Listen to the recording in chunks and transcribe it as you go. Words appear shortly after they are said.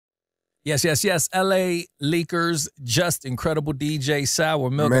Yes, yes, yes. LA Leakers, just incredible DJ Sour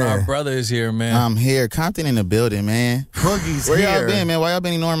Milk, and our brother is here, man. I'm here. Compton in the building, man. Boogie's Where here. y'all been, man? Why y'all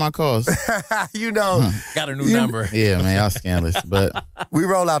been ignoring my calls? You know. Got a new number. Yeah, man, y'all scandalous. But we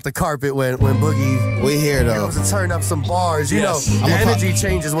roll out the carpet when Boogie. We here, though. To turn up some bars. You know, the energy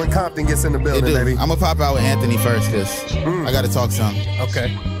changes when Compton gets in the building, baby. I'm going to pop out with Anthony first, because I got to talk some.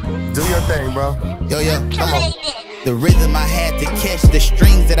 Okay. Do your thing, bro. Yo, come on. The rhythm I had to catch, the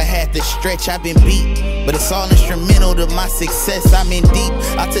strings that I had to stretch, I've been beat. But it's all instrumental to my success, I'm in deep.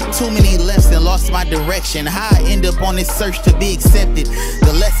 I took too many lefts and lost my direction. How I end up on this search to be accepted.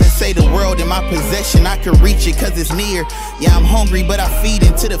 The lessons say the world in my possession, I can reach it cause it's near. Yeah, I'm hungry, but I feed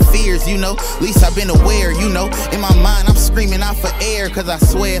into the fears, you know. At least I've been aware, you know. In my mind, I'm screaming out for air, cause I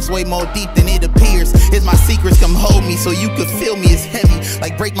swear it's way more deep than it appears. Here's my secrets, come hold me so you can feel me. It's heavy,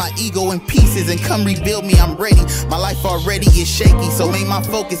 like break my ego in pieces and come rebuild me, I'm ready. My life already is shaky, so may my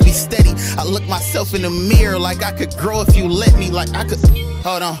focus be steady. I look myself in the mirror like I could grow if you let me, like I could.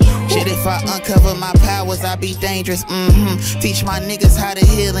 Hold on. Shit, if I uncover my powers, I be dangerous. Teach my niggas how to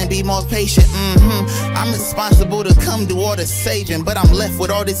heal and be more patient. I'm responsible to come do all the saving, but I'm left with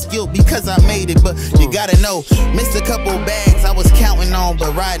all this guilt because I made it. But you gotta know, missed a couple bags I was counting on,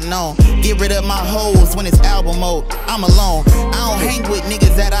 but riding on. Get rid of my hoes when it's album mode. I'm alone. I don't hang with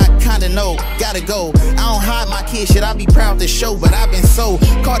niggas that I kinda know. Gotta go. I don't hide my kid shit, I be proud to show, but I've been so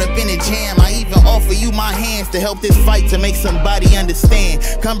caught up in the jam. I even offer you my hands to help this fight to make somebody understand.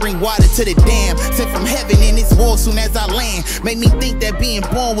 Come bring water to the dam. Sent from heaven in this war soon as I land. Made me think that being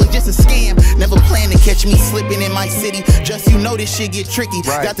born was just a scam. Never planned to catch me slipping in my city. Just you know this shit get tricky.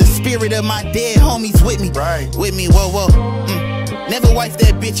 Got the spirit of my dead homies with me. With me, whoa. Never wife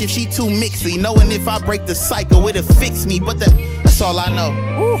that bitch if she too mixy. Knowing if I break the cycle, it'll fix me. But that's all I know.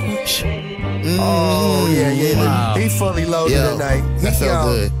 Oh, yeah. Wow. He fully loaded tonight. That felt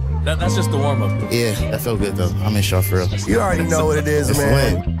good. That's just the warm-up. Yeah, that felt good, though. I'm in short for real. You already know what it is,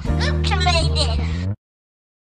 man.